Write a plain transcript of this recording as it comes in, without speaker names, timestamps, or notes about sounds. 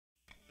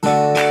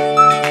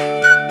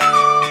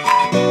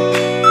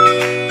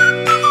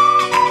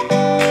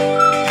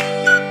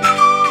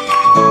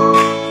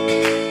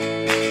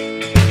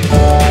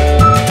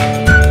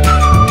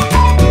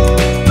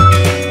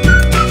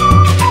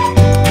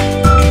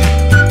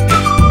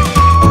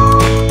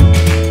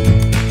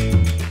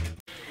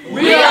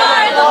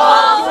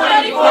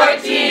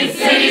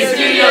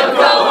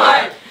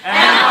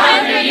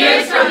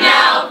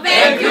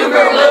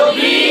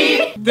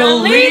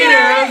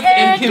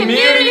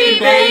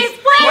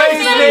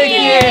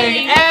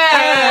placemaking,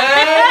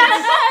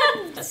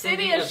 and a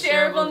city of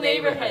shareable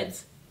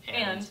neighborhoods,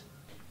 and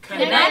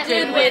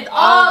connected with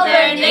all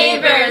their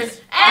neighbors,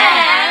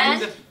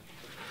 and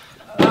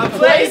a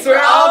place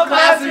where all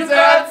classrooms are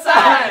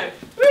outside.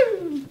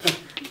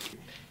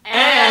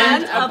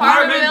 And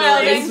apartment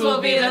buildings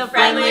will be the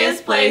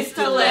friendliest place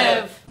to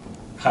live.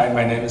 Hi,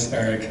 my name is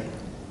Eric.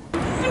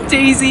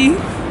 Daisy.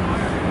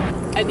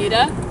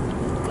 Anita.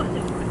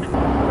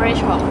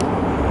 Rachel.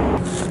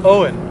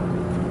 Owen.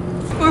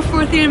 We're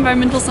fourth year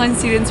environmental science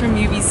students from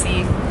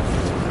UBC.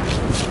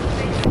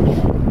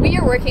 We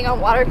are working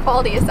on water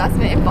quality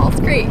assessment in Falls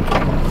Creek.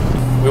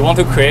 We want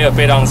to create a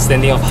better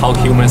understanding of how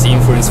humans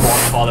influence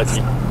water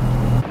quality.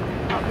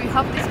 We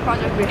hope this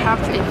project will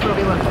help to improve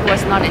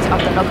everyone's knowledge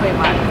of the local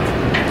environment.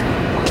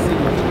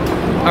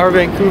 Our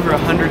Vancouver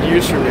 100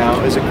 years from now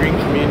is a green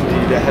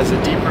community that has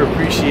a deeper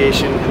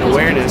appreciation and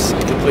awareness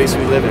of the place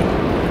we live in.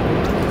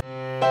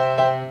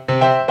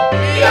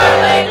 We are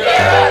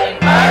Vancouver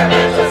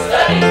Environmental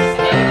Studies,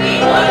 and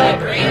we want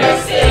a greener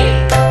city.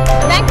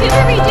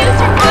 Vancouver reduce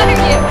your water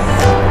use.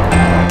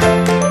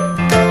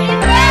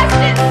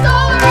 Invest in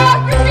solar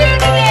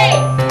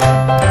opportunities.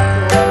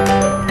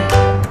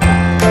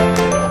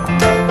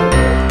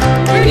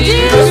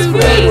 Reduce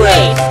food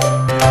waste.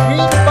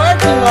 Green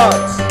parking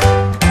lots.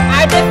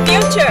 The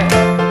future.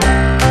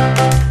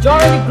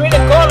 Join the green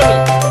economy.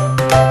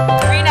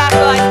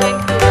 Revitalize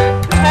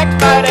Vancouver. Protect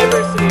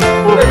biodiversity.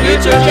 For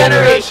future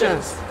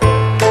generations.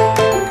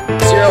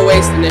 Zero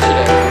waste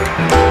initiative.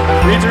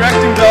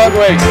 Redirecting dog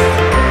waste.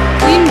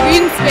 Clean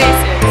green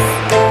spaces.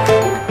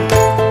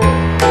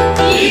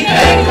 Keep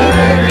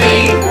Vancouver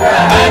green for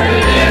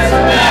 100 years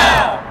from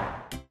now.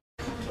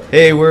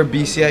 Hey, we're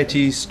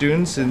BCIT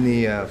students in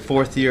the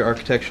 4th year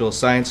architectural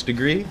science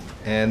degree,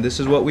 and this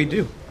is what we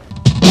do.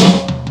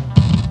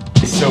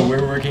 So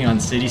we're working on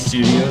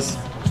CityStudio's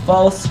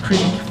Falls Creek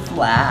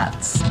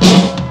Flats.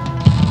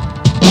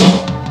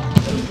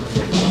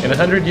 In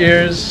 100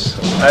 years,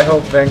 I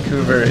hope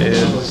Vancouver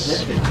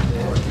is the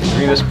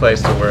greenest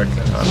place to work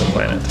on the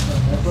planet.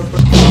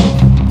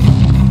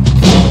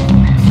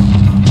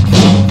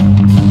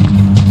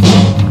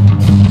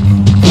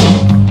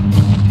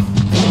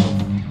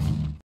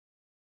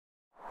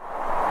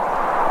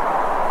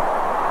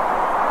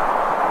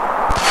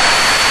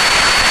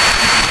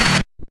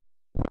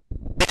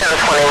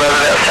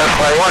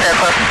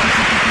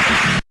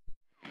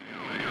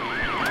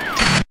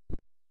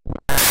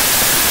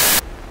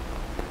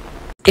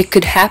 It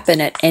could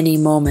happen at any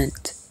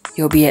moment.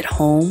 You'll be at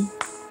home,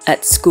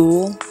 at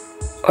school,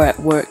 or at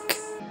work.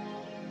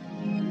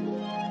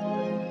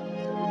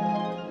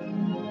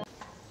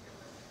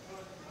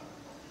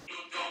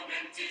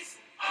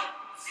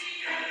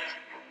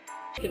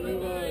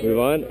 Move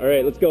on?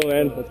 Alright, let's go,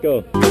 man. Let's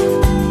go.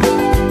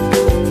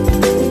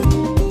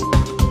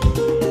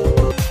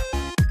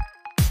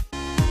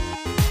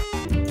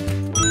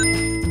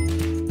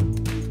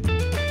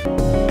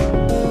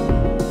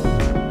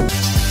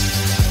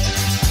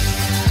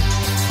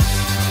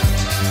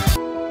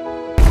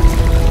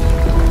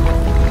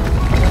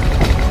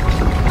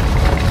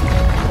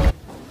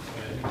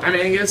 I'm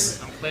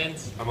Angus. I'm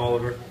Clint. I'm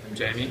Oliver. I'm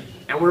Jamie.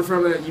 And we're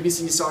from the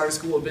UBC Sauder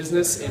School of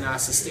Business in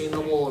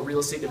Sustainable Real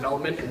Estate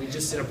Development, and we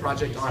just did a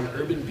project on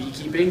urban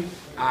beekeeping.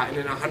 And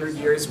in 100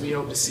 years, we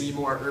hope to see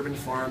more urban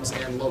farms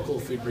and local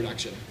food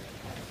production.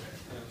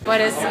 What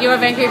does your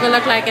Vancouver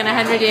look like in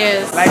 100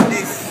 years? Like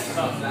this,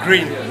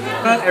 green.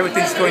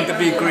 Everything's going to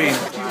be green.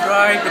 You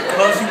drive, the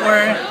clothes you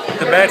wear,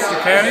 the bags you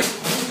carry.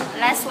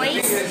 Less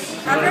waste.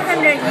 After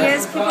 100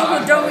 years, people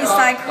who don't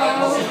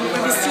recycle will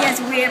be seen as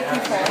weird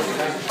people.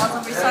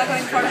 Also,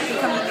 recycling products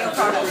becoming new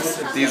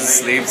products. These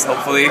sleeves,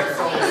 hopefully,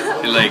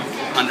 in like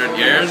 100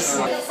 years.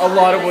 A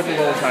lot of wooden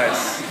bow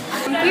ties.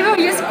 People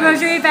use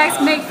grocery bags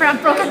made from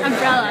broken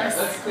umbrellas.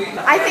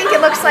 I think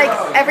it looks like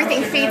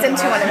everything feeds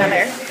into one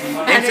another.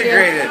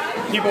 Integrated.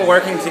 People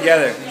working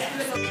together.